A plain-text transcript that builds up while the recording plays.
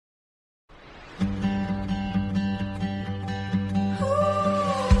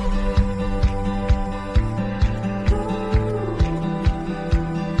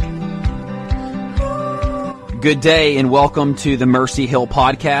Good day and welcome to the Mercy Hill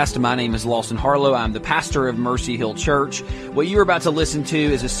Podcast. My name is Lawson Harlow. I'm the pastor of Mercy Hill Church. What you're about to listen to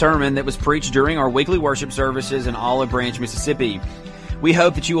is a sermon that was preached during our weekly worship services in Olive Branch, Mississippi. We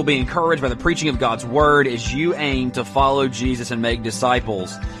hope that you will be encouraged by the preaching of God's Word as you aim to follow Jesus and make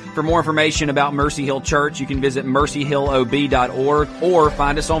disciples. For more information about Mercy Hill Church, you can visit mercyhillob.org or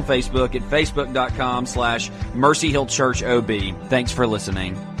find us on Facebook at facebook.com/mercyhillchurchob. Thanks for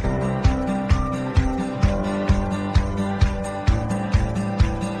listening.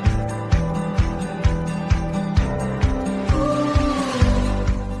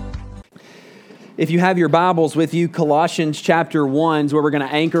 If you have your Bibles with you, Colossians chapter 1 is where we're going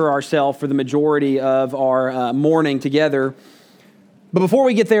to anchor ourselves for the majority of our morning together. But before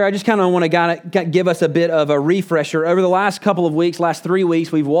we get there, I just kind of want to give us a bit of a refresher. Over the last couple of weeks, last 3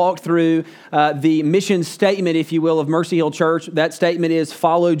 weeks, we've walked through the mission statement, if you will, of Mercy Hill Church. That statement is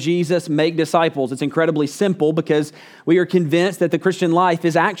follow Jesus, make disciples. It's incredibly simple because we are convinced that the Christian life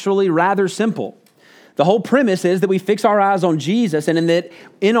is actually rather simple. The whole premise is that we fix our eyes on Jesus, and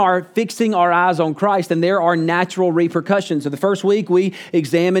in our fixing our eyes on Christ, and there are natural repercussions. So the first week we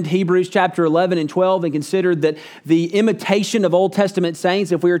examined Hebrews chapter 11 and 12 and considered that the imitation of Old Testament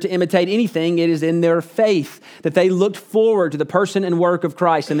saints, if we were to imitate anything, it is in their faith, that they looked forward to the person and work of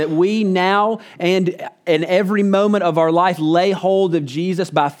Christ, and that we now and in every moment of our life lay hold of Jesus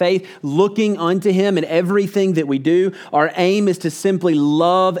by faith, looking unto Him in everything that we do. Our aim is to simply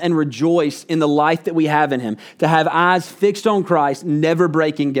love and rejoice in the life that we have in Him, to have eyes fixed on Christ, never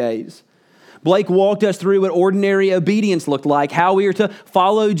breaking gaze. Blake walked us through what ordinary obedience looked like, how we are to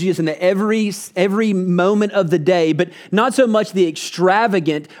follow Jesus in every moment of the day, but not so much the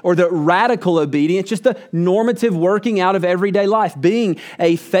extravagant or the radical obedience, just the normative working out of everyday life. Being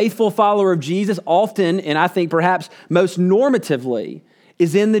a faithful follower of Jesus often, and I think perhaps most normatively,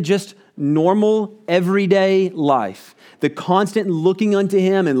 is in the just normal everyday life. The constant looking unto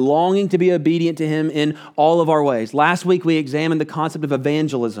Him and longing to be obedient to Him in all of our ways. Last week, we examined the concept of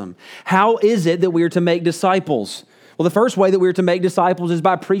evangelism. How is it that we are to make disciples? Well, the first way that we are to make disciples is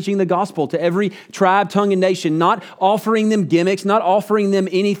by preaching the gospel to every tribe, tongue, and nation, not offering them gimmicks, not offering them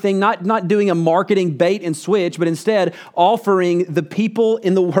anything, not doing a marketing bait and switch, but instead offering the people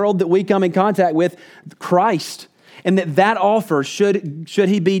in the world that we come in contact with Christ. And that offer, should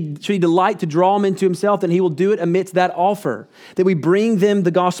he delight to draw them into Himself, then He will do it amidst that offer, that we bring them the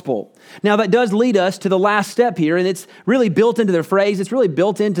gospel. Now, that does lead us to the last step here, and it's really built into the phrase, it's really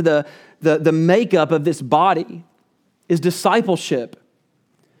built into the makeup of this body, is discipleship.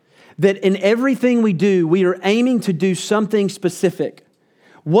 That in everything we do, we are aiming to do something specific.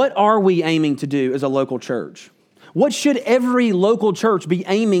 What are we aiming to do as a local church? What should every local church be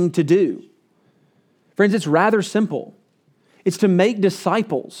aiming to do? Friends, it's rather simple. It's to make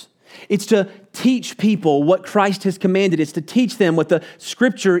disciples. It's to teach people what Christ has commanded. It's to teach them what the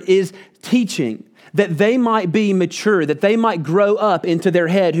Scripture is teaching, that they might be mature, that they might grow up into their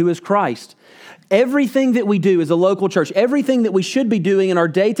head, who is Christ. Everything that we do as a local church, everything that we should be doing in our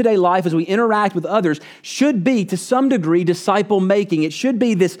day-to-day life as we interact with others should be, to some degree, disciple-making. It should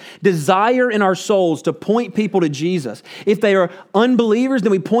be this desire in our souls to point people to Jesus. If they are unbelievers,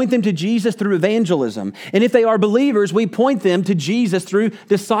 then we point them to Jesus through evangelism. And if they are believers, we point them to Jesus through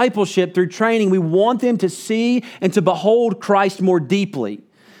discipleship, through training. We want them to see and to behold Christ more deeply.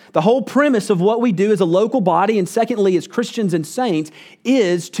 The whole premise of what we do as a local body, and secondly, as Christians and saints,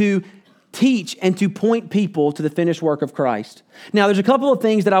 is to teach and to point people to the finished work of Christ. Now, there's a couple of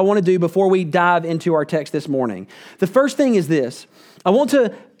things that I want to do before we dive into our text this morning. The first thing is this. I want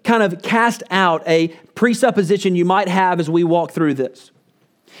to kind of cast out a presupposition you might have as we walk through this.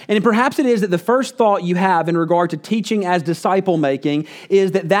 And perhaps it is that the first thought you have in regard to teaching as disciple making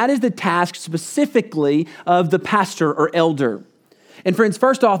is that is the task specifically of the pastor or elder. And friends,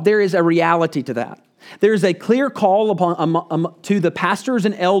 first off, there is a reality to that. There is a clear call to the pastors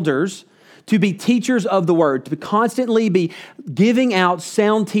and elders to be teachers of the word, to constantly be giving out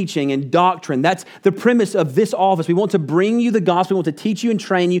sound teaching and doctrine. That's the premise of this office. We want to bring you the gospel. We want to teach you and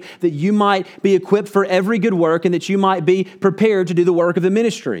train you that you might be equipped for every good work and that you might be prepared to do the work of the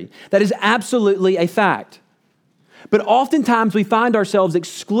ministry. That is absolutely a fact. But oftentimes we find ourselves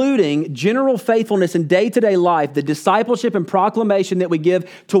excluding general faithfulness in day-to-day life, the discipleship and proclamation that we give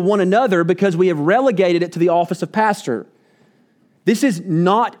to one another because we have relegated it to the office of pastor. This is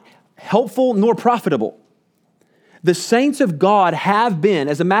not helpful nor profitable. The saints of God have been,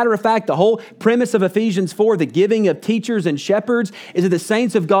 as a matter of fact, the whole premise of Ephesians 4, the giving of teachers and shepherds, is that the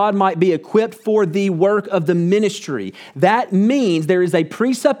saints of God might be equipped for the work of the ministry. That means there is a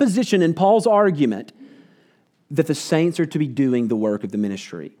presupposition in Paul's argument that the saints are to be doing the work of the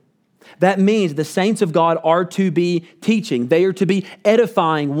ministry. That means the saints of God are to be teaching. They are to be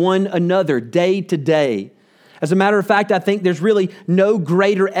edifying one another day to day. As a matter of fact, I think there's really no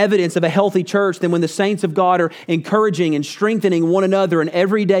greater evidence of a healthy church than when the saints of God are encouraging and strengthening one another in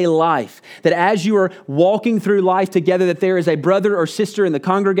everyday life. That as you are walking through life together, that there is a brother or sister in the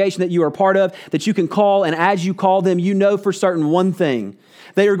congregation that you are part of that you can call, and as you call them, you know for certain one thing.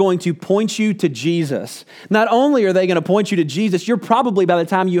 They are going to point you to Jesus. Not only are they going to point you to Jesus, you're probably, by the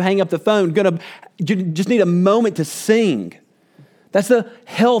time you hang up the phone, you just need a moment to sing. That's the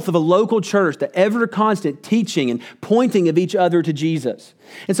health of a local church, the ever constant teaching and pointing of each other to Jesus.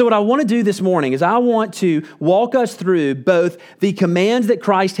 And so what I want to do this morning is I want to walk us through both the commands that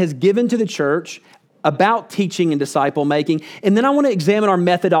Christ has given to the church about teaching and disciple making, and then I want to examine our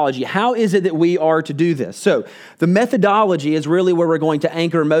methodology. How is it that we are to do this? So the methodology is really where we're going to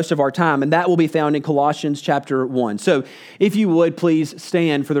anchor most of our time, and that will be found in Colossians chapter 1. So if you would, please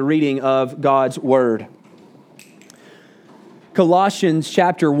stand for the reading of God's word. Colossians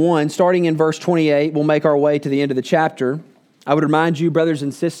chapter 1, starting in verse 28, we'll make our way to the end of the chapter. I would remind you, brothers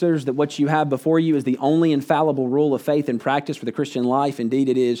and sisters, that what you have before you is the only infallible rule of faith and practice for the Christian life. Indeed,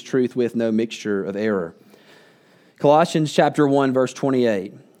 it is truth with no mixture of error. Colossians chapter 1, verse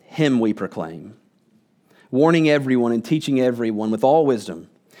 28, Him we proclaim, warning everyone and teaching everyone with all wisdom,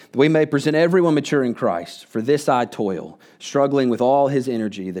 that we may present everyone mature in Christ. For this I toil, struggling with all His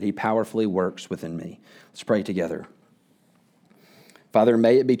energy that He powerfully works within me. Let's pray together. Father,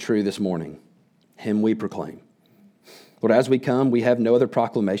 may it be true this morning. Him we proclaim. Lord, as we come, we have no other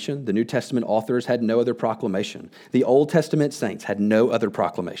proclamation. The New Testament authors had no other proclamation. The Old Testament saints had no other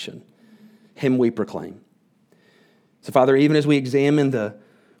proclamation. Him we proclaim. So, Father, even as we examine the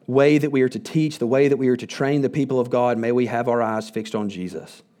way that we are to teach, the way that we are to train the people of God, may we have our eyes fixed on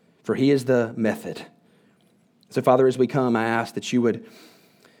Jesus, for He is the method. So, Father, as we come, I ask that you would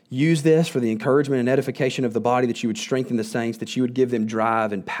use this for the encouragement and edification of the body, that you would strengthen the saints, that you would give them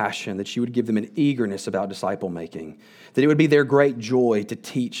drive and passion, that you would give them an eagerness about disciple making, that it would be their great joy to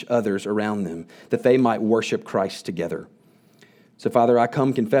teach others around them, that they might worship Christ together. So, Father, I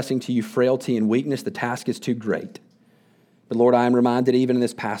come confessing to you frailty and weakness. The task is too great. But, Lord, I am reminded even in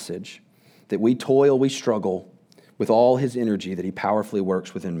this passage that we toil, we struggle with all His energy that He powerfully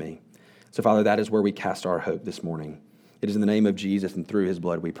works within me. So, Father, that is where we cast our hope this morning. It is in the name of Jesus and through His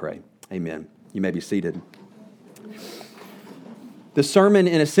blood we pray. Amen. You may be seated. The sermon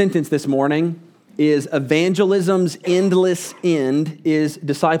in a sentence this morning is evangelism's endless end is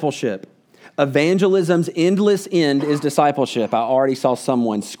discipleship. Evangelism's endless end is discipleship. I already saw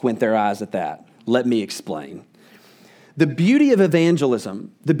someone squint their eyes at that. Let me explain. The beauty of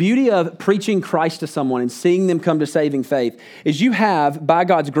evangelism, the beauty of preaching Christ to someone and seeing them come to saving faith is you have, by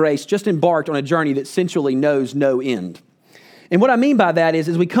God's grace, just embarked on a journey that essentially knows no end. And what I mean by that is,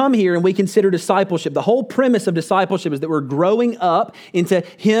 as we come here and we consider discipleship, the whole premise of discipleship is that we're growing up into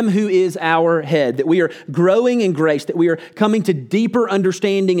Him who is our head, that we are growing in grace, that we are coming to deeper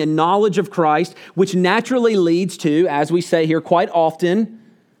understanding and knowledge of Christ, which naturally leads to, as we say here quite often,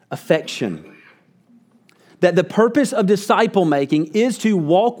 affection. That the purpose of disciple making is to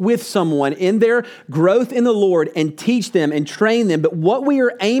walk with someone in their growth in the Lord and teach them and train them. But what we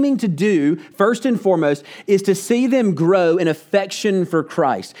are aiming to do, first and foremost, is to see them grow in affection for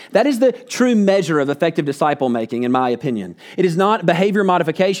Christ. That is the true measure of effective disciple making, in my opinion. It is not behavior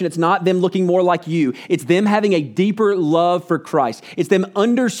modification. It's not them looking more like you. It's them having a deeper love for Christ. It's them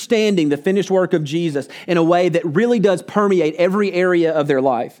understanding the finished work of Jesus in a way that really does permeate every area of their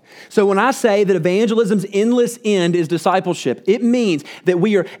life. So when I say that evangelism's endless end is discipleship, it means that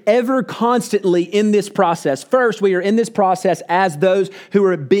we are ever constantly in this process. First, we are in this process as those who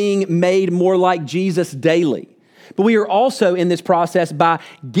are being made more like Jesus daily. But we are also in this process by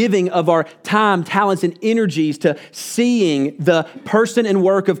giving of our time, talents, and energies to seeing the person and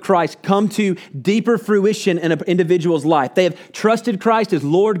work of Christ come to deeper fruition in an individual's life. They have trusted Christ as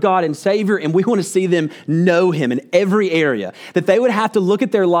Lord, God, and Savior, and we want to see them know Him in every area. That they would have to look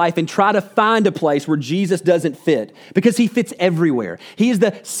at their life and try to find a place where Jesus doesn't fit, because He fits everywhere. He is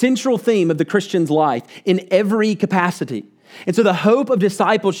the central theme of the Christian's life in every capacity. And so the hope of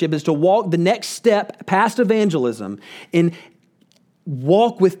discipleship is to walk the next step past evangelism and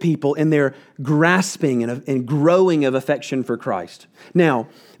walk with people in their grasping and growing of affection for Christ. Now,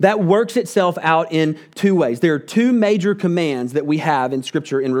 that works itself out in two ways. There are two major commands that we have in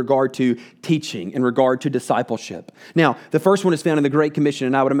Scripture in regard to teaching, in regard to discipleship. Now, the first one is found in the Great Commission,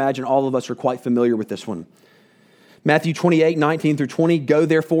 and I would imagine all of us are quite familiar with this one. Matthew 28, 19 through 20, go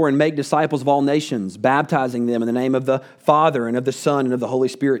therefore and make disciples of all nations, baptizing them in the name of the Father and of the Son and of the Holy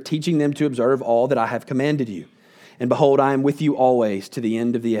Spirit, teaching them to observe all that I have commanded you. And behold, I am with you always to the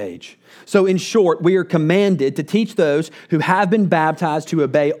end of the age. So in short, we are commanded to teach those who have been baptized to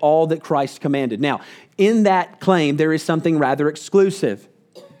obey all that Christ commanded. Now, in that claim, there is something rather exclusive.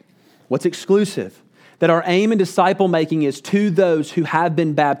 What's exclusive? That our aim in disciple making is to those who have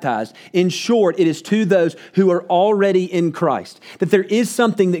been baptized. In short, it is to those who are already in Christ. That there is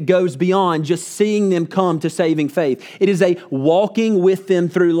something that goes beyond just seeing them come to saving faith. It is a walking with them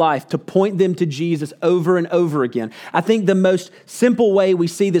through life to point them to Jesus over and over again. I think the most simple way we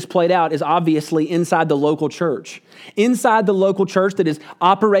see this played out is obviously inside the local church. Inside the local church that is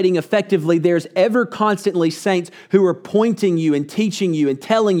operating effectively, there's ever constantly saints who are pointing you and teaching you and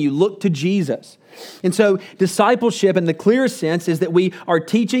telling you, look to Jesus. And so discipleship in the clearest sense is that we are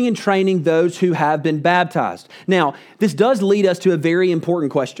teaching and training those who have been baptized. Now, this does lead us to a very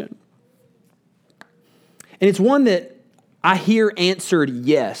important question. And it's one that I hear answered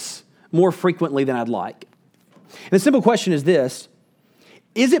yes more frequently than I'd like. And the simple question is this: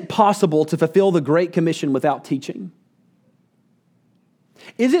 is it possible to fulfill the Great Commission without teaching?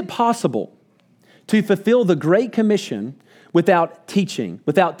 Is it possible to fulfill the Great Commission without teaching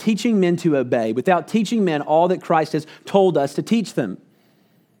men to obey, without teaching men all that Christ has told us to teach them?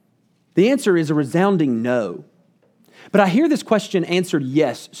 The answer is a resounding no. But I hear this question answered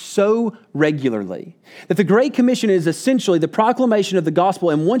yes so regularly that the Great Commission is essentially the proclamation of the gospel,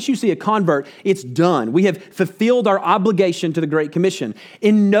 and once you see a convert, it's done. We have fulfilled our obligation to the Great Commission.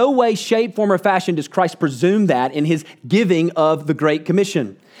 In no way, shape, form, or fashion does Christ presume that in his giving of the Great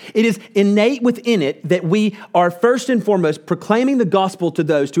Commission. It is innate within it that we are first and foremost proclaiming the gospel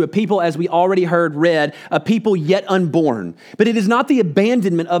to a people, as we already read, a people yet unborn. But it is not the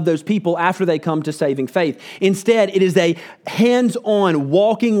abandonment of those people after they come to saving faith. Instead, it is a hands-on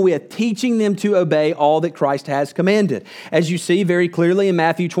walking with, teaching them to obey all that Christ has commanded. As you see very clearly in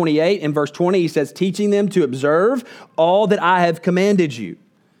Matthew 28, in verse 20, he says, teaching them to observe all that I have commanded you.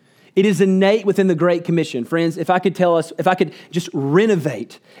 It is innate within the Great Commission. Friends, if I could just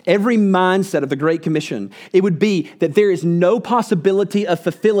renovate every mindset of the Great Commission, it would be that there is no possibility of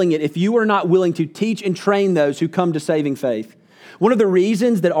fulfilling it if you are not willing to teach and train those who come to saving faith. One of the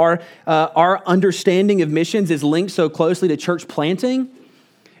reasons that our understanding of missions is linked so closely to church planting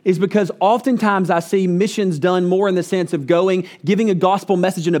is because oftentimes I see missions done more in the sense of going, giving a gospel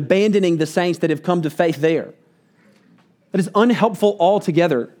message and abandoning the saints that have come to faith there. That is unhelpful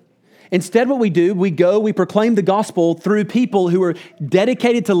altogether. Instead, what we do, we proclaim the gospel through people who are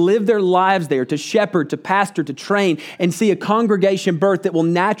dedicated to live their lives there, to shepherd, to pastor, to train, and see a congregation birth that will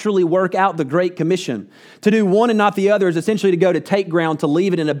naturally work out the Great Commission. To do one and not the other is essentially to go to take ground, to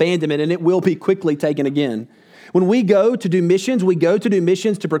leave it in abandonment, and it will be quickly taken again. When we go to do missions,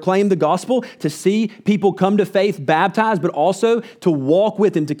 to proclaim the gospel, to see people come to faith, baptized, but also to walk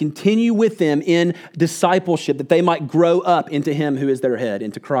with them, to continue with them in discipleship, that they might grow up into him who is their head,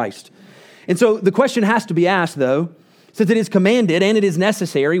 into Christ. And so the question has to be asked, though, since it is commanded and it is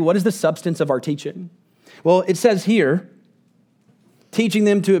necessary, what is the substance of our teaching? Well, it says here, teaching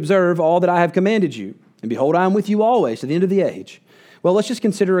them to observe all that I have commanded you. And behold, I am with you always to the end of the age. Well, let's just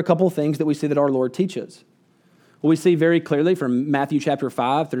consider a couple of things that we see that our Lord teaches. Well, we see very clearly from Matthew chapter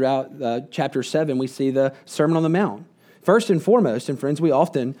 5 throughout chapter 7, we see the Sermon on the Mount. First and foremost, and friends, we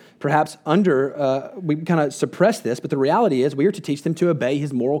often perhaps we kind of suppress this, but the reality is we are to teach them to obey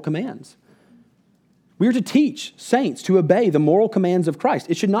his moral commands. We are to teach saints to obey the moral commands of Christ.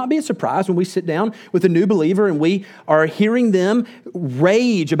 It should not be a surprise when we sit down with a new believer and we are hearing them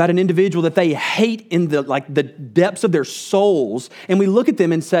rage about an individual that they hate in the depths of their souls, and we look at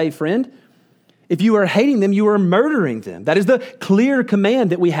them and say, friend, if you are hating them, you are murdering them. That is the clear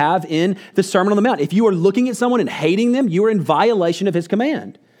command that we have in the Sermon on the Mount. If you are looking at someone and hating them, you are in violation of his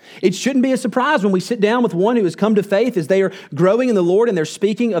command. It shouldn't be a surprise when we sit down with one who has come to faith as they are growing in the Lord and they're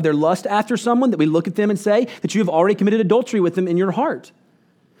speaking of their lust after someone, that we look at them and say that you have already committed adultery with them in your heart.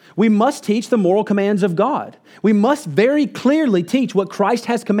 We must teach the moral commands of God. We must very clearly teach what Christ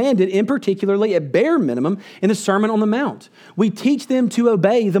has commanded, in particularly at bare minimum in the Sermon on the Mount. We teach them to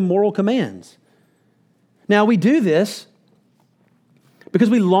obey the moral commands. Now, we do this because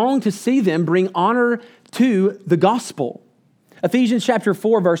we long to see them bring honor to the gospel. Ephesians chapter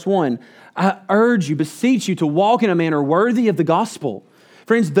 4, verse 1, I urge you, beseech you to walk in a manner worthy of the gospel.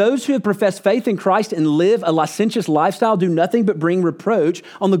 Friends, those who have professed faith in Christ and live a licentious lifestyle do nothing but bring reproach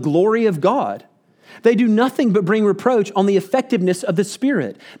on the glory of God. They do nothing but bring reproach on the effectiveness of the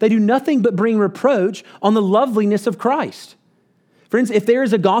Spirit. They do nothing but bring reproach on the loveliness of Christ. Friends, if there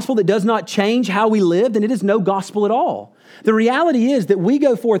is a gospel that does not change how we live, then it is no gospel at all. The reality is that we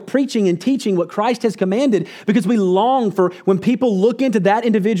go forth preaching and teaching what Christ has commanded because we long for when people look into that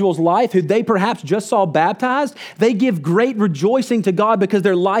individual's life who they perhaps just saw baptized, they give great rejoicing to God because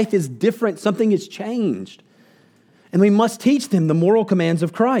their life is different. Something has changed. And we must teach them the moral commands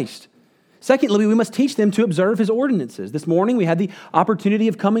of Christ. Secondly, we must teach them to observe his ordinances. This morning, we had the opportunity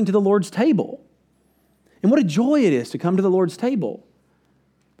of coming to the Lord's table. And what a joy it is to come to the Lord's table.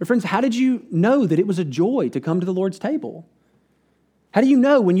 But friends, how did you know that it was a joy to come to the Lord's table? How do you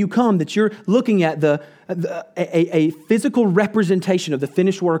know when you come that you're looking at a physical representation of the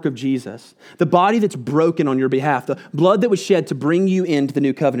finished work of Jesus, the body that's broken on your behalf, the blood that was shed to bring you into the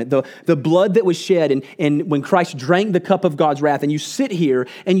new covenant, the blood that was shed and when Christ drank the cup of God's wrath, and you sit here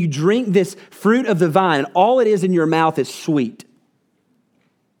and you drink this fruit of the vine, and all it is in your mouth is sweet.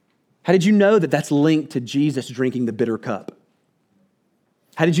 How did you know that that's linked to Jesus drinking the bitter cup?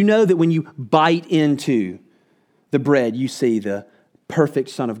 How did you know that when you bite into the bread, you see the perfect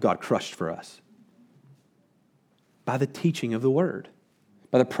Son of God crushed for us? By the teaching of the word,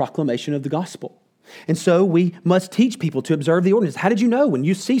 by the proclamation of the gospel. And so we must teach people to observe the ordinance. How did you know when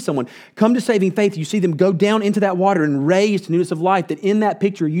you see someone come to saving faith, you see them go down into that water and raised to newness of life, that in that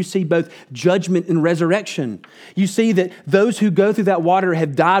picture you see both judgment and resurrection. You see that those who go through that water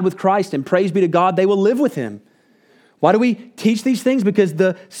have died with Christ, and praise be to God, they will live with him. Why do we teach these things? Because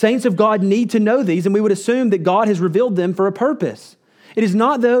the saints of God need to know these, and we would assume that God has revealed them for a purpose. It is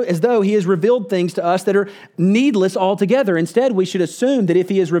not as though he has revealed things to us that are needless altogether. Instead, we should assume that if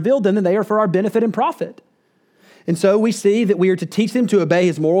he has revealed them, then they are for our benefit and profit. And so we see that we are to teach them to obey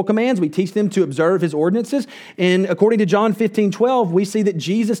his moral commands. We teach them to observe his ordinances. And according to John 15:12, we see that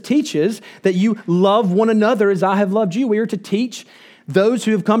Jesus teaches that you love one another as I have loved you. We are to teach those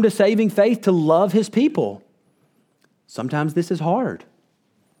who have come to saving faith to love his people. Sometimes this is hard,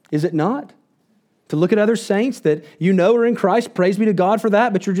 is it not? To look at other saints that you know are in Christ, praise be to God for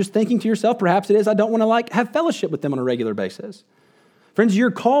that, but you're just thinking to yourself, perhaps it is, I don't want to have fellowship with them on a regular basis. Friends, you're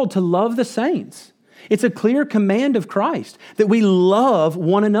called to love the saints. It's a clear command of Christ that we love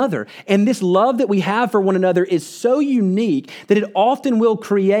one another. And this love that we have for one another is so unique that it often will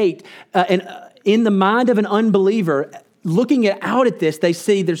create, in the mind of an unbeliever, looking out at this, they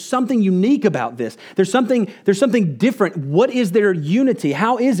see there's something unique about this. There's something different. What is their unity?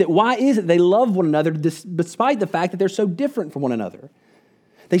 How is it? Why is it they love one another despite the fact that they're so different from one another?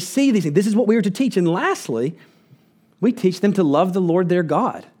 They see these things. This is what we are to teach. And lastly, we teach them to love the Lord their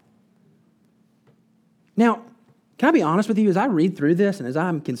God. Now, can I be honest with you? As I read through this and as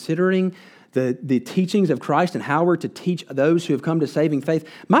I'm considering the teachings of Christ and how we're to teach those who have come to saving faith,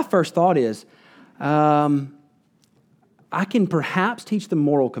 my first thought is, I can perhaps teach the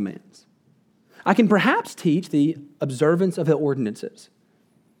moral commands. I can perhaps teach the observance of the ordinances.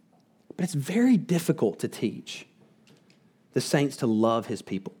 But it's very difficult to teach the saints to love his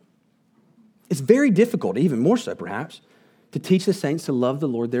people. It's very difficult, even more so perhaps, to teach the saints to love the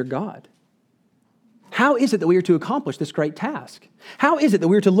Lord their God. How is it that we are to accomplish this great task? How is it that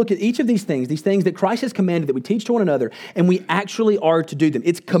we are to look at each of these things that Christ has commanded that we teach to one another, and we actually are to do them?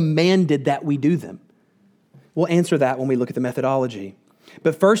 It's commanded that we do them. We'll answer that when we look at the methodology.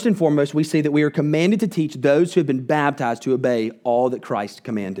 But first and foremost, we see that we are commanded to teach those who have been baptized to obey all that Christ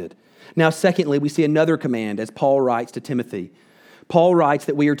commanded. Now, secondly, we see another command as Paul writes to Timothy. Paul writes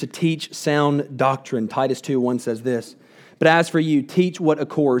that we are to teach sound doctrine. Titus 2:1 says this, "But as for you, teach what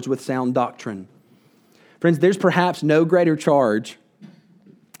accords with sound doctrine." Friends, there's perhaps no greater charge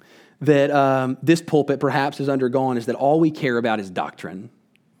that this pulpit perhaps has undergone is that all we care about is doctrine.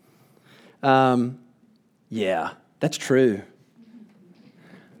 Yeah, that's true.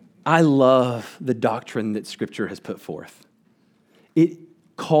 I love the doctrine that Scripture has put forth. It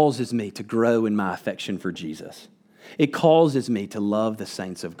causes me to grow in my affection for Jesus. It causes me to love the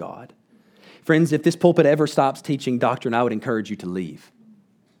saints of God. Friends, if this pulpit ever stops teaching doctrine, I would encourage you to leave,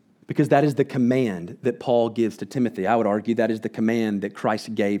 because that is the command that Paul gives to Timothy. I would argue that is the command that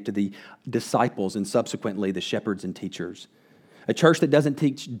Christ gave to the disciples and subsequently the shepherds and teachers. A church that doesn't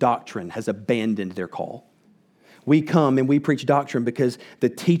teach doctrine has abandoned their call. We come and we preach doctrine because the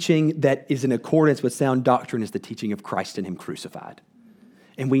teaching that is in accordance with sound doctrine is the teaching of Christ and him crucified.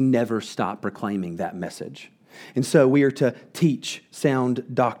 And we never stop proclaiming that message. And so we are to teach sound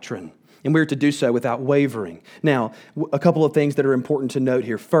doctrine. And we're to do so without wavering. Now, a couple of things that are important to note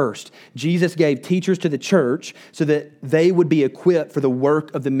here. First, Jesus gave teachers to the church so that they would be equipped for the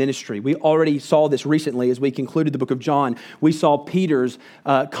work of the ministry. We already saw this recently as we concluded the book of John. We saw Peter's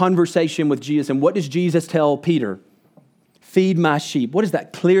conversation with Jesus. And what does Jesus tell Peter? Feed my sheep. What is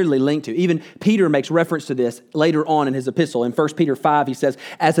that clearly linked to? Even Peter makes reference to this later on in his epistle. In 1 Peter 5, he says,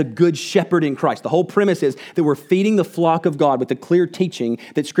 as a good shepherd in Christ. The whole premise is that we're feeding the flock of God with the clear teaching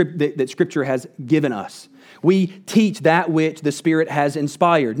that Scripture has given us. We teach that which the Spirit has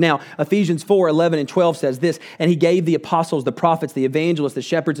inspired. Now, Ephesians 4, 11 and 12 says this, and he gave the apostles, the prophets, the evangelists, the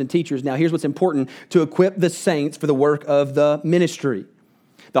shepherds, and teachers. Now, here's what's important, to equip the saints for the work of the ministry.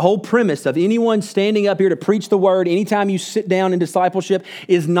 The whole premise of anyone standing up here to preach the word anytime you sit down in discipleship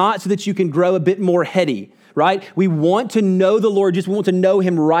is not so that you can grow a bit more heady, right? We want to know the Lord, we want to know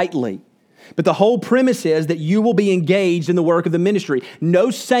him rightly. But the whole premise is that you will be engaged in the work of the ministry.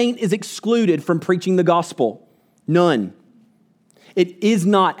 No saint is excluded from preaching the gospel. None. It is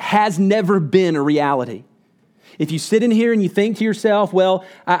not, has never been a reality. If you sit in here and you think to yourself, well,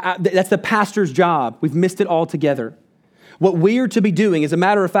 that's the pastor's job, we've missed it altogether. What we are to be doing, as a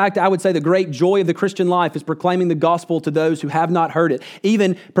matter of fact, I would say the great joy of the Christian life is proclaiming the gospel to those who have not heard it.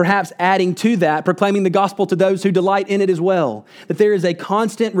 Even perhaps adding to that, proclaiming the gospel to those who delight in it as well. That there is a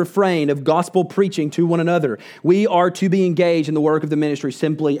constant refrain of gospel preaching to one another. We are to be engaged in the work of the ministry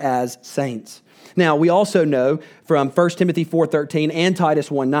simply as saints. Now, we also know from 1 Timothy 4:13 and Titus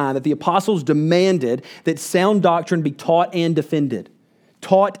 1:9 that the apostles demanded that sound doctrine be taught and defended.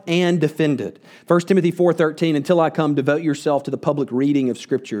 Taught and defended. 1 Timothy 4:13, until I come, devote yourself to the public reading of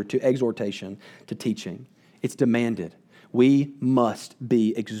Scripture, to exhortation, to teaching. It's demanded. We must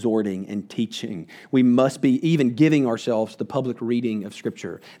be exhorting and teaching. We must be even giving ourselves to the public reading of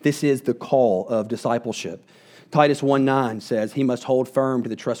Scripture. This is the call of discipleship. Titus 1:9 says, he must hold firm to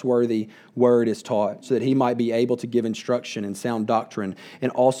the trustworthy word as taught, so that he might be able to give instruction in sound doctrine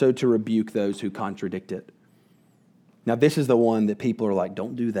and also to rebuke those who contradict it. Now, this is the one that people are like,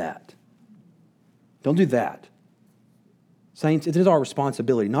 don't do that. Don't do that. Saints, it is our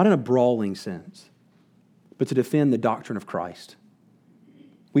responsibility, not in a brawling sense, but to defend the doctrine of Christ.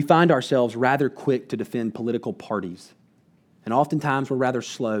 We find ourselves rather quick to defend political parties, and oftentimes we're rather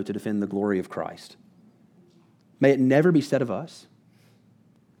slow to defend the glory of Christ. May it never be said of us.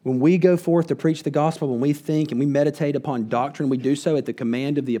 When we go forth to preach the gospel, when we think and we meditate upon doctrine, we do so at the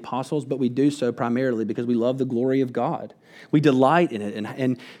command of the apostles, but we do so primarily because we love the glory of God. We delight in it,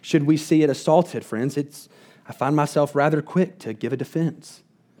 and should we see it assaulted, friends, I find myself rather quick to give a defense.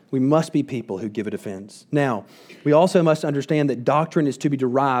 We must be people who give a defense. Now, we also must understand that doctrine is to be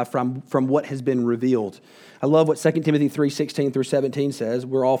derived from what has been revealed. I love what 2 Timothy 3:16 through 17 says.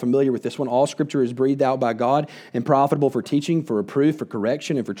 We're all familiar with this one. All Scripture is breathed out by God and profitable for teaching, for reproof, for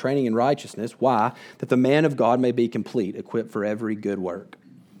correction, and for training in righteousness. Why? That the man of God may be complete, equipped for every good work.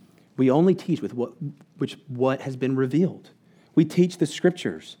 We only teach with what has been revealed. We teach the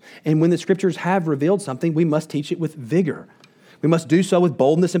Scriptures. And when the Scriptures have revealed something, we must teach it with vigor. We must do so with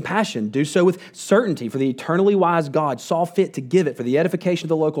boldness and passion, do so with certainty, for the eternally wise God saw fit to give it for the edification of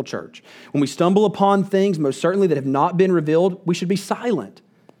the local church. When we stumble upon things, most certainly that have not been revealed, we should be silent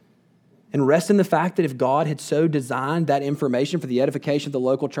and rest in the fact that if God had so designed that information for the edification of the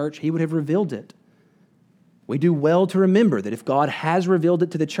local church, he would have revealed it. We do well to remember that if God has revealed it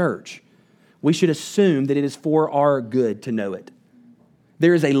to the church, we should assume that it is for our good to know it.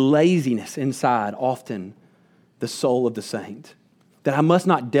 There is a laziness inside often the soul of the saint, that I must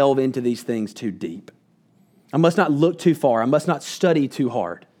not delve into these things too deep. I must not look too far. I must not study too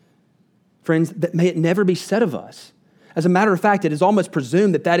hard. Friends, that may it never be said of us. As a matter of fact, it is almost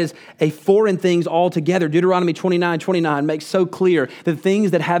presumed that is a foreign thing altogether. Deuteronomy 29:29 makes so clear that the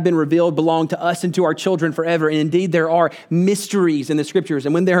things that have been revealed belong to us and to our children forever. And indeed, there are mysteries in the Scriptures.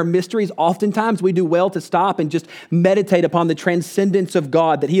 And when there are mysteries, oftentimes we do well to stop and just meditate upon the transcendence of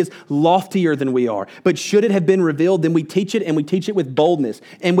God, that he is loftier than we are. But should it have been revealed, then we teach it, and we teach it with boldness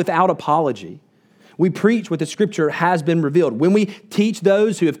and without apology. We preach what the Scripture has been revealed. When we teach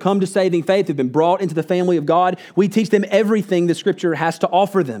those who have come to saving faith, who've been brought into the family of God, we teach them everything the Scripture has to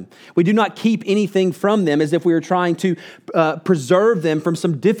offer them. We do not keep anything from them as if we were trying to preserve them from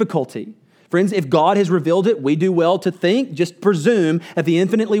some difficulty. Friends, if God has revealed it, we do well to think, just presume that the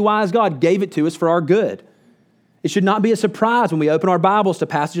infinitely wise God gave it to us for our good. It should not be a surprise when we open our Bibles to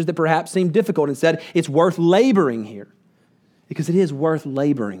passages that perhaps seem difficult and said, it's worth laboring here. Because it is worth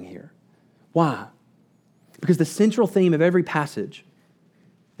laboring here. Why? Because the central theme of every passage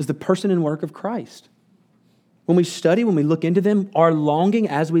is the person and work of Christ. When we study, when we look into them, our longing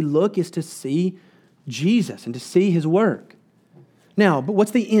as we look is to see Jesus and to see his work. Now, but what's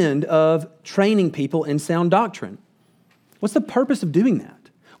the end of training people in sound doctrine? What's the purpose of doing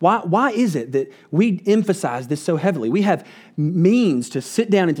that? Why is it that we emphasize this so heavily? We have means to sit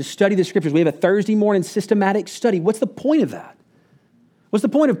down and to study the Scriptures. We have a Thursday morning systematic study. What's the point of that? What's the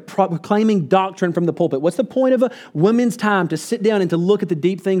point of proclaiming doctrine from the pulpit? What's the point of a woman's time to sit down and to look at the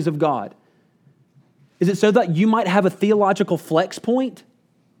deep things of God? Is it so that you might have a theological flex point?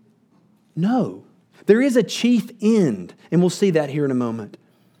 No. There is a chief end, and we'll see that here in a moment.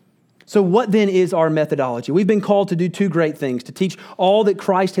 So what then is our methodology? We've been called to do two great things: to teach all that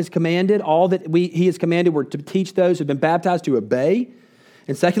Christ has commanded, all that He has commanded. We're to teach those who have been baptized to obey.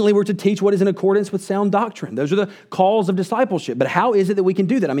 And secondly, we're to teach what is in accordance with sound doctrine. Those are the calls of discipleship. But how is it that we can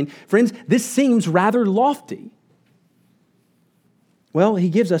do that? I mean, friends, this seems rather lofty. Well, he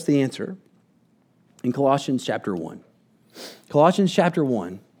gives us the answer in Colossians chapter 1. Colossians chapter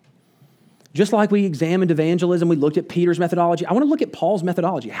 1. Just like we examined evangelism, we looked at Peter's methodology, I want to look at Paul's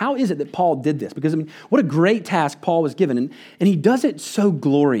methodology. How is it that Paul did this? Because, I mean, what a great task Paul was given, and he does it so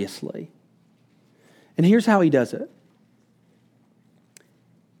gloriously. And here's how he does it.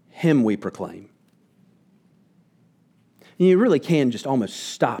 Him we proclaim. And you really can just almost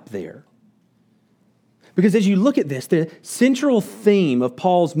stop there. Because as you look at this, the central theme of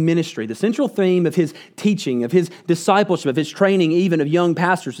Paul's ministry, the central theme of his teaching, of his discipleship, of his training, even of young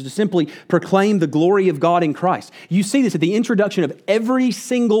pastors, is to simply proclaim the glory of God in Christ. You see this at the introduction of every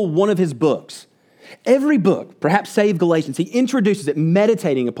single one of his books. Every book, perhaps save Galatians, he introduces it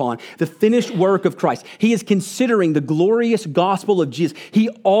meditating upon the finished work of Christ. He is considering the glorious gospel of Jesus. He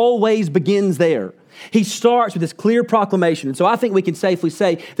always begins there. He starts with this clear proclamation. And so I think we can safely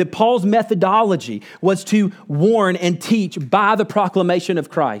say that Paul's methodology was to warn and teach by the proclamation of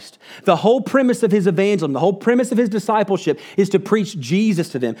Christ. The whole premise of his evangelism, the whole premise of his discipleship is to preach Jesus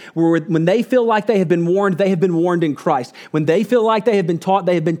to them. When they feel like they have been warned in Christ. When they feel like they have been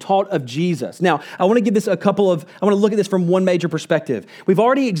taught of Jesus. Now, I want to look at this from one major perspective. We've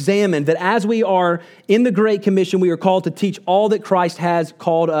already examined that as we are in the Great Commission, we are called to teach all that Christ has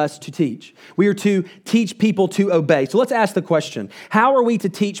called us to teach. We are to teach people to obey. So let's ask the question, how are we to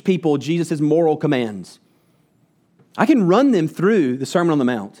teach people Jesus' moral commands? I can run them through the Sermon on the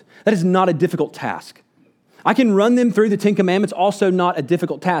Mount. That is not a difficult task. I can run them through the Ten Commandments, also not a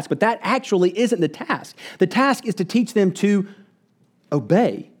difficult task, but that actually isn't the task. The task is to teach them to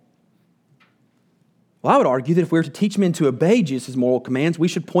obey. Well, I would argue that if we were to teach men to obey Jesus' moral commands, we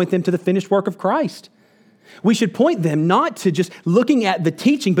should point them to the finished work of Christ. We should point them not to just looking at the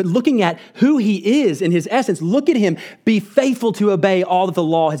teaching, but looking at who he is in his essence. Look at him be faithful to obey all that the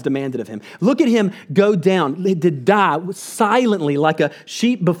law has demanded of him. Look at him go down, to die silently like a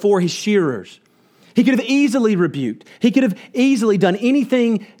sheep before his shearers. He could have easily rebuked. He could have easily done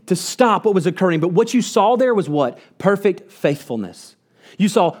anything to stop what was occurring. But what you saw there was what? Perfect faithfulness. You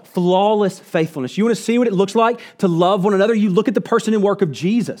saw flawless faithfulness. You want to see what it looks like to love one another? You look at the person and work of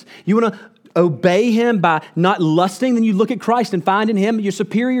Jesus. You want to obey him by not lusting, then you look at Christ and find in him your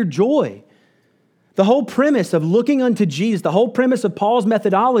superior joy. The whole premise of looking unto Jesus, the whole premise of Paul's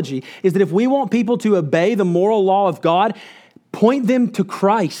methodology is that if we want people to obey the moral law of God, point them to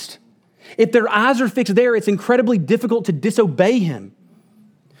Christ. If their eyes are fixed there, it's incredibly difficult to disobey him.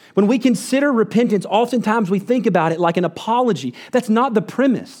 When we consider repentance, oftentimes we think about it like an apology. That's not the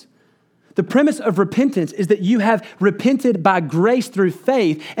premise. The premise of repentance is that you have repented by grace through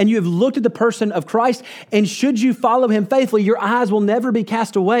faith, and you have looked at the person of Christ, and should you follow him faithfully, your eyes will never be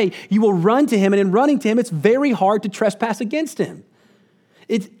cast away. You will run to him, and in running to him, it's very hard to trespass against him.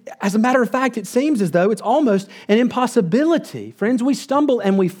 As a matter of fact, it seems as though it's almost an impossibility. Friends, we stumble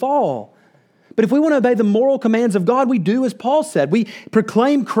and we fall. But if we want to obey the moral commands of God, we do as Paul said. We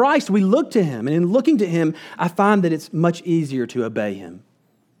proclaim Christ, we look to him, and in looking to him, I find that it's much easier to obey him.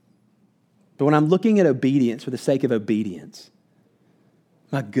 But when I'm looking at obedience for the sake of obedience,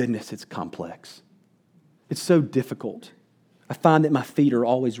 my goodness, it's complex. It's so difficult. I find that my feet are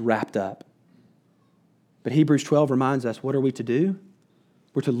always wrapped up. But Hebrews 12 reminds us, what are we to do?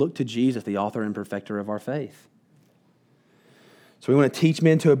 We're to look to Jesus, the author and perfecter of our faith. So we want to teach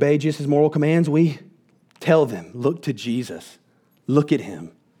men to obey Jesus' moral commands. We tell them, look to Jesus. Look at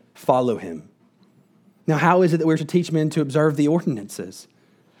him. Follow him. Now, how is it that we're to teach men to observe the ordinances?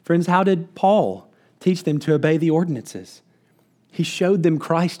 Friends, how did Paul teach them to obey the ordinances? He showed them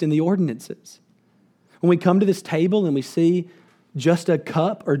Christ in the ordinances. When we come to this table and we see just a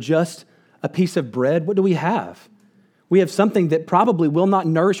cup or just a piece of bread, what do we have? We have something that probably will not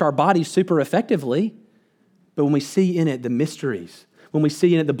nourish our bodies super effectively, but when we see in it the mysteries, when we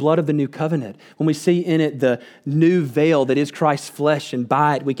see in it the blood of the new covenant, when we see in it the new veil that is Christ's flesh, and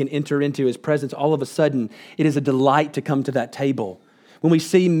by it we can enter into his presence, all of a sudden it is a delight to come to that table. When we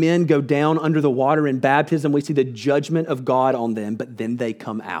see men go down under the water in baptism, we see the judgment of God on them, but then they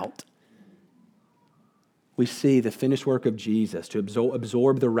come out. We see the finished work of Jesus to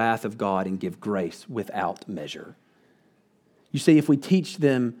absorb the wrath of God and give grace without measure. You see, if we teach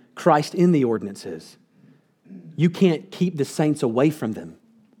them Christ in the ordinances, you can't keep the saints away from them.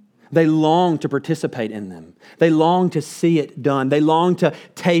 They long to participate in them. They long to see it done. They long to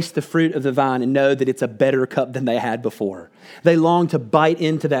taste the fruit of the vine and know that it's a better cup than they had before. They long to bite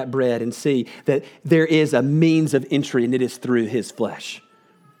into that bread and see that there is a means of entry, and it is through his flesh.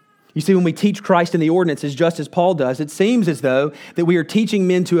 You see, when we teach Christ in the ordinances, just as Paul does, it seems as though that we are teaching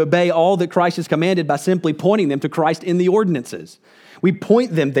men to obey all that Christ has commanded by simply pointing them to Christ in the ordinances. We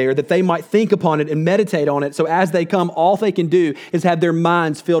point them there that they might think upon it and meditate on it, so as they come, all they can do is have their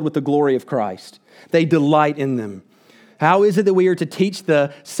minds filled with the glory of Christ. They delight in them. How is it that we are to teach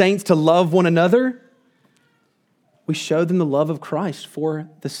the saints to love one another? We show them the love of Christ for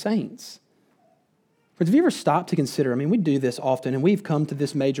the saints. Friends, have you ever stopped to consider, we do this often, and we've come to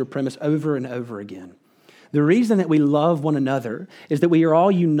this major premise over and over again. The reason that we love one another is that we are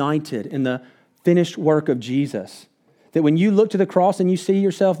all united in the finished work of Jesus. That when you look to the cross and you see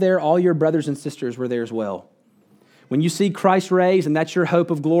yourself there, all your brothers and sisters were there as well. When you see Christ raised and that's your hope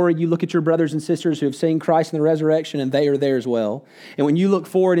of glory, you look at your brothers and sisters who have seen Christ in the resurrection and they are there as well. And when you look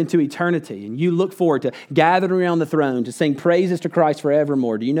forward into eternity and you look forward to gathering around the throne to sing praises to Christ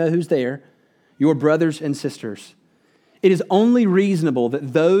forevermore, do you know who's there? Your brothers and sisters. It is only reasonable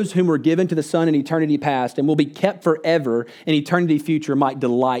that those whom were given to the Son in eternity past and will be kept forever in eternity future might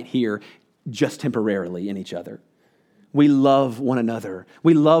delight here just temporarily in each other. We love one another.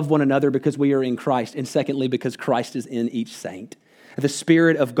 We love one another because we are in Christ. And secondly, because Christ is in each saint. The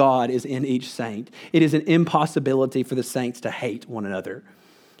Spirit of God is in each saint. It is an impossibility for the saints to hate one another.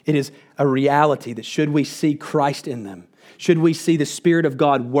 It is a reality that should we see Christ in them, should we see the Spirit of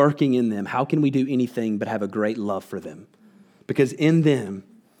God working in them, how can we do anything but have a great love for them? Because in them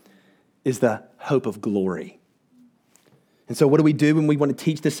is the hope of glory. And so what do we do when we want to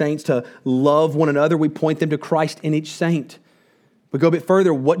teach the saints to love one another? We point them to Christ in each saint. We go a bit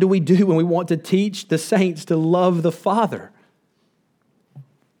further. What do we do when we want to teach the saints to love the Father?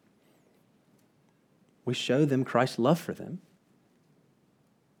 We show them Christ's love for them.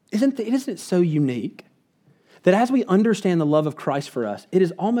 Isn't it so unique that as we understand the love of Christ for us, it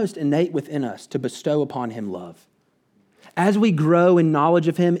is almost innate within us to bestow upon him love. As we grow in knowledge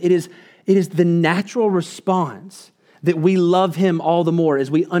of him, it is the natural response that we love him all the more as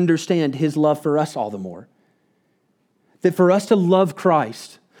we understand his love for us all the more. That for us to love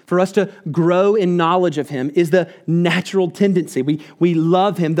Christ, for us to grow in knowledge of him is the natural tendency. We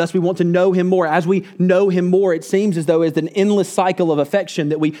love him, thus we want to know him more. As we know him more, it seems as though it's an endless cycle of affection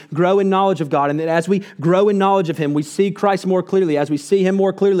that we grow in knowledge of God, and that as we grow in knowledge of him, we see Christ more clearly. As we see him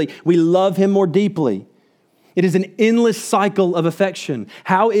more clearly, we love him more deeply. It is an endless cycle of affection.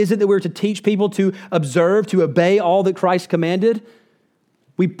 How is it that we're to teach people to observe, to obey all that Christ commanded?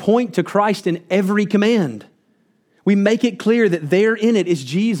 We point to Christ in every command. We make it clear that there in it is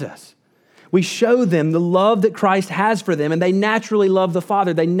Jesus. We show them the love that Christ has for them, and they naturally love the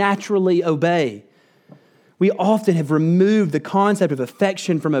Father. They naturally obey. We often have removed the concept of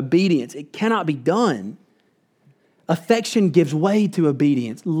affection from obedience. It cannot be done. Affection gives way to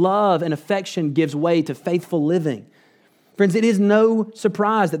obedience. Love and affection gives way to faithful living. Friends, it is no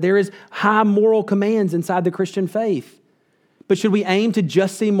surprise that there is high moral commands inside the Christian faith. But should we aim to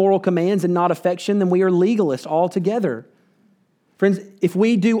just see moral commands and not affection, then we are legalists altogether. Friends, if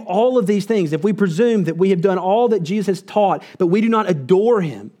we do all of these things, if we presume that we have done all that Jesus has taught, but we do not adore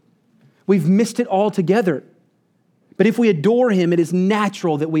him, we've missed it altogether. But if we adore him, it is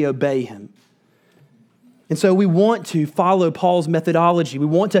natural that we obey him. And so we want to follow Paul's methodology. We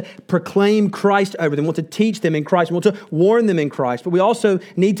want to proclaim Christ over them. We want to teach them in Christ. We want to warn them in Christ. But we also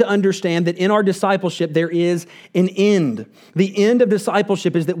need to understand that in our discipleship, there is an end. The end of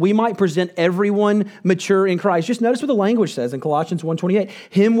discipleship is that we might present everyone mature in Christ. Just notice what the language says in Colossians 1:28.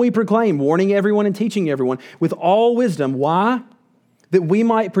 Him we proclaim, warning everyone and teaching everyone with all wisdom. Why? That we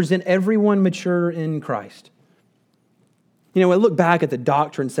might present everyone mature in Christ. You know, I look back at the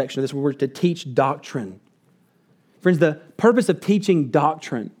doctrine section of this, where we're to teach doctrine. Friends, the purpose of teaching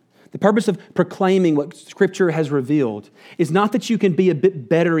doctrine, the purpose of proclaiming what Scripture has revealed, is not that you can be a bit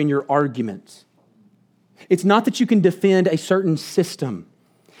better in your arguments. It's not that you can defend a certain system.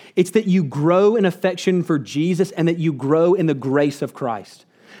 It's that you grow in affection for Jesus and that you grow in the grace of Christ.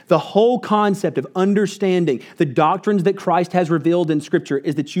 The whole concept of understanding the doctrines that Christ has revealed in Scripture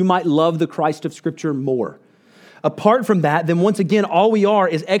is that you might love the Christ of Scripture more. Apart from that, then once again, all we are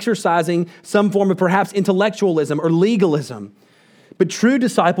is exercising some form of perhaps intellectualism or legalism. But true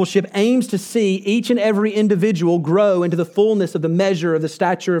discipleship aims to see each and every individual grow into the fullness of the measure of the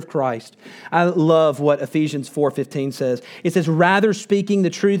stature of Christ. I love what Ephesians 4:15 says. It says, rather speaking the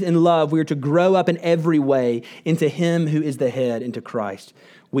truth in love, we are to grow up in every way into him who is the head, into Christ.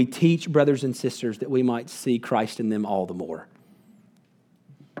 We teach brothers and sisters that we might see Christ in them all the more.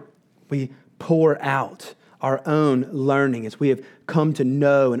 We pour out our own learning as we have come to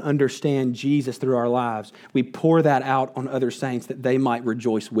know and understand Jesus through our lives. We pour that out on other saints that they might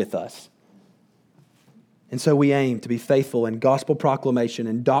rejoice with us. And so we aim to be faithful in gospel proclamation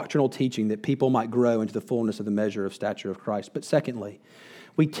and doctrinal teaching that people might grow into the fullness of the measure of stature of Christ. But secondly,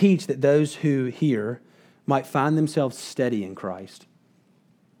 we teach that those who hear might find themselves steady in Christ.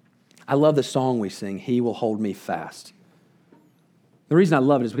 I love the song we sing, He Will Hold Me Fast. The reason I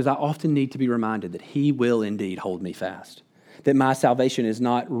love it is because I often need to be reminded that He will indeed hold me fast. That my salvation is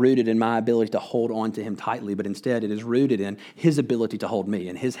not rooted in my ability to hold on to Him tightly, but instead it is rooted in His ability to hold me,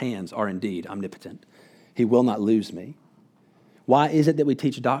 and His hands are indeed omnipotent. He will not lose me. Why is it that we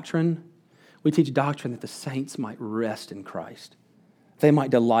teach doctrine? We teach doctrine that the saints might rest in Christ. They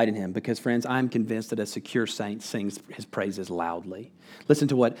might delight in Him because, friends, I'm convinced that a secure saint sings His praises loudly. Listen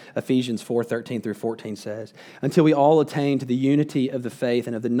to what Ephesians 4:13 through 14 says. Until we all attain to the unity of the faith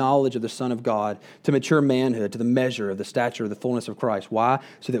and of the knowledge of the Son of God, to mature manhood, to the measure of the stature of the fullness of Christ. Why?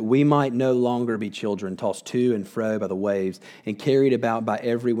 So that we might no longer be children, tossed to and fro by the waves, and carried about by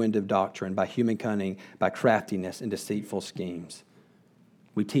every wind of doctrine, by human cunning, by craftiness and deceitful schemes.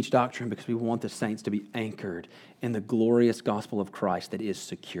 We teach doctrine because we want the saints to be anchored in the glorious gospel of Christ that is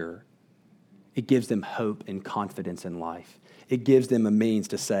secure. It gives them hope and confidence in life. It gives them a means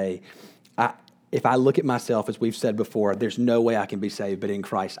to say, if I look at myself, as we've said before, there's no way I can be saved, but in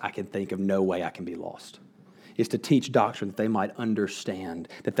Christ I can think of no way I can be lost. It's to teach doctrine that they might understand,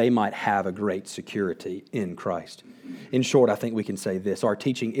 that they might have a great security in Christ. In short, I think we can say this. Our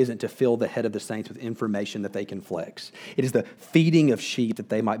teaching isn't to fill the head of the saints with information that they can flex. It is the feeding of sheep that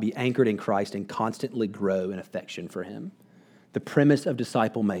they might be anchored in Christ and constantly grow in affection for Him. The premise of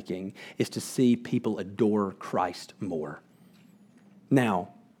disciple making is to see people adore Christ more. Now,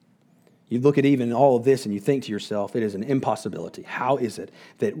 you look at even all of this and you think to yourself, it is an impossibility. How is it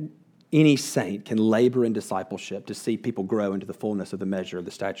that any saint can labor in discipleship to see people grow into the fullness of the measure of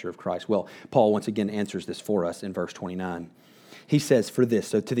the stature of Christ? Well, Paul once again answers this for us in verse 29. He says, for this,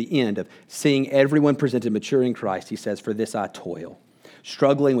 so to the end of seeing everyone presented mature in Christ, he says, for this I toil,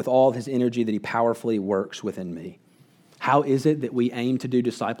 struggling with all his energy that he powerfully works within me. How is it that we aim to do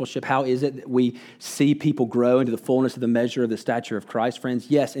discipleship? How is it that we see people grow into the fullness of the measure of the stature of Christ? Friends,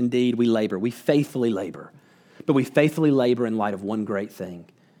 yes, indeed, we labor. We faithfully labor. But we faithfully labor in light of one great thing.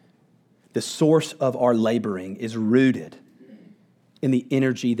 The source of our laboring is rooted in the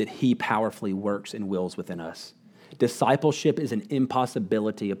energy that He powerfully works and wills within us. Discipleship is an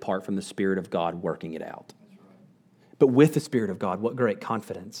impossibility apart from the Spirit of God working it out. But with the Spirit of God, what great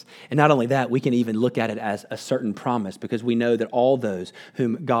confidence. And not only that, we can even look at it as a certain promise because we know that all those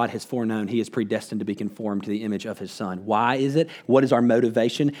whom God has foreknown, He has predestined to be conformed to the image of His Son. Why is it? What is our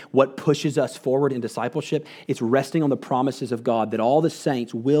motivation? What pushes us forward in discipleship? It's resting on the promises of God that all the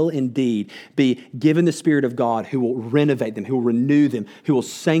saints will indeed be given the Spirit of God who will renovate them, who will renew them, who will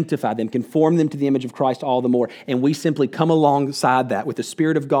sanctify them, conform them to the image of Christ all the more. And we simply come alongside that with the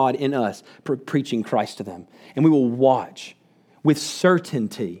Spirit of God in us, preaching Christ to them. And we will watch with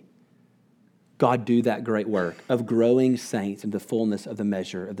certainty God do that great work of growing saints into the fullness of the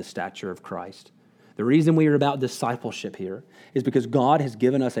measure of the stature of Christ. The reason we are about discipleship here is because God has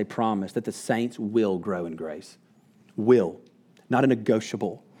given us a promise that the saints will grow in grace. Will, not a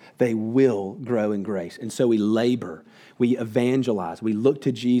negotiable. They will grow in grace. And so we labor, we evangelize, we look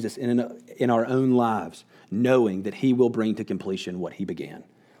to Jesus in our own lives, knowing that He will bring to completion what He began.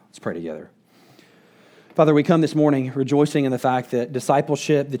 Let's pray together. Father, we come this morning rejoicing in the fact that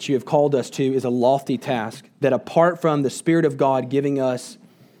discipleship that You have called us to is a lofty task, that apart from the Spirit of God giving us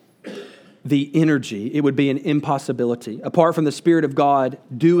the energy, it would be an impossibility. Apart from the Spirit of God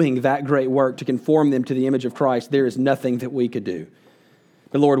doing that great work to conform them to the image of Christ, there is nothing that we could do.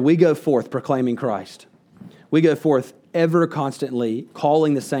 But Lord, we go forth proclaiming Christ. We go forth ever constantly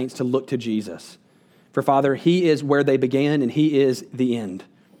calling the saints to look to Jesus. For Father, He is where they began and He is the end.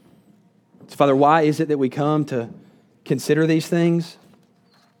 So, Father, why is it that we come to consider these things?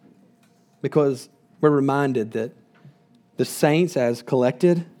 Because we're reminded that the saints as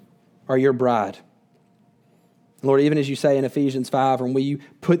collected are Your bride. Lord, even as You say in Ephesians 5, when we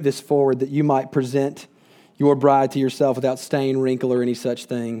put this forward that You might present Your bride to Yourself without stain, wrinkle, or any such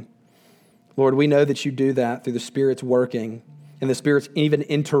thing. Lord, we know that You do that through the Spirit's working and the Spirit's even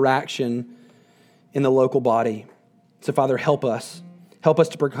interaction in the local body. So, Father, help us Help us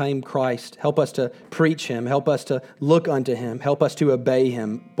to proclaim Christ. Help us to preach him. Help us to look unto him. Help us to obey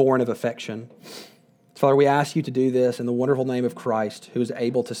him, born of affection. Father, we ask you to do this in the wonderful name of Christ, who is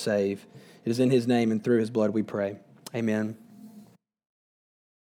able to save. It is in his name and through his blood we pray. Amen.